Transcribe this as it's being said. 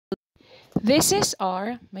This is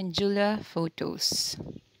our Mandula Pothos,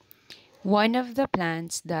 one of the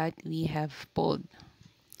plants that we have pulled.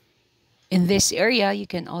 In this area, you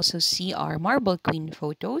can also see our Marble Queen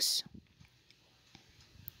Pothos.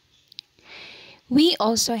 We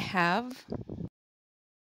also have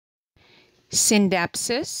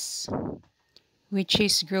scindapus, which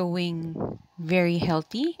is growing very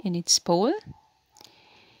healthy in its pole.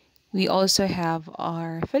 We also have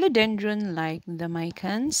our Philodendron like the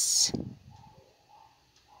micans,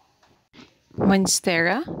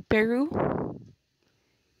 Monstera, Peru,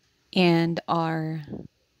 and our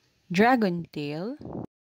dragon tail.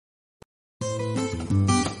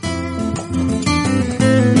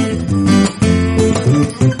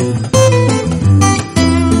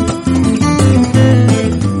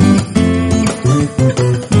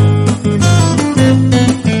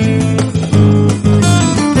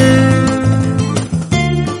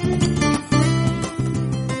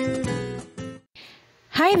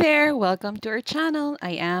 Hi there, welcome to our channel.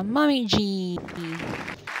 I am Mommy G.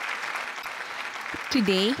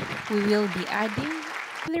 Today, we will be adding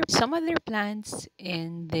some other plants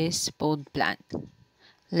in this pod plant.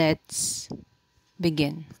 Let's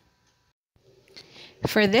begin.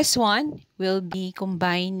 For this one, we'll be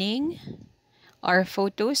combining our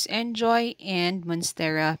Pothos Enjoy and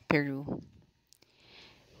Monstera Peru.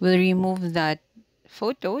 We'll remove that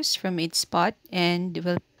Pothos from its pot and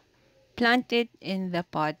we'll plant it in the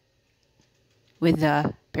pot with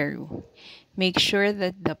the Peru. Make sure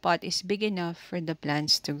that the pot is big enough for the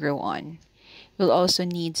plants to grow on. We'll also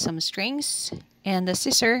need some strings and a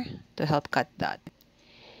scissor to help cut that.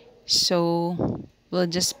 So we'll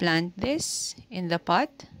just plant this in the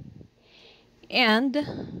pot and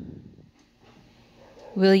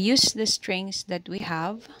we'll use the strings that we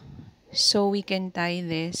have so we can tie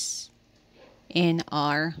this in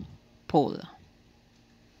our pole.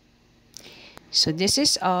 So this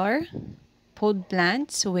is our pod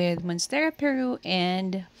plants with Monstera Peru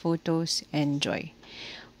and Pothos Enjoy.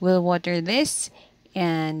 We'll water this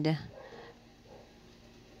and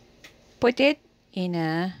put it in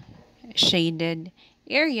a shaded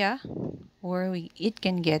area where it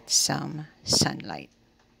can get some sunlight.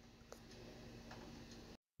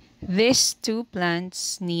 These two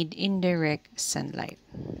plants need indirect sunlight.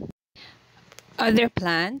 Other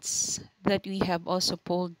plants that we have also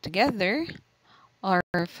pulled together are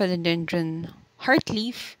Philodendron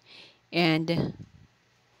heartleaf and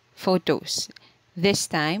Pothos. This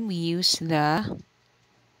time we use the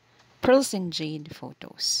pearls and jade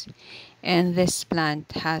Pothos, and this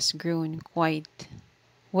plant has grown quite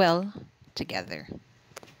well together.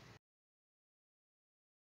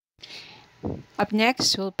 Up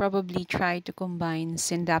next, we'll probably try to combine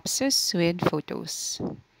scindapus with Pothos.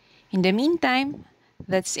 In the meantime,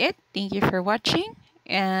 that's it. Thank you for watching,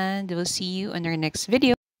 and we'll see you on our next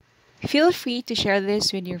video. Feel free to share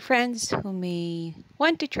this with your friends who may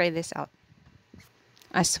want to try this out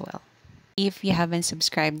as well. If you haven't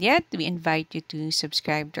subscribed yet, we invite you to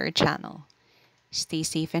subscribe to our channel. Stay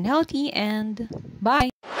safe and healthy, and bye!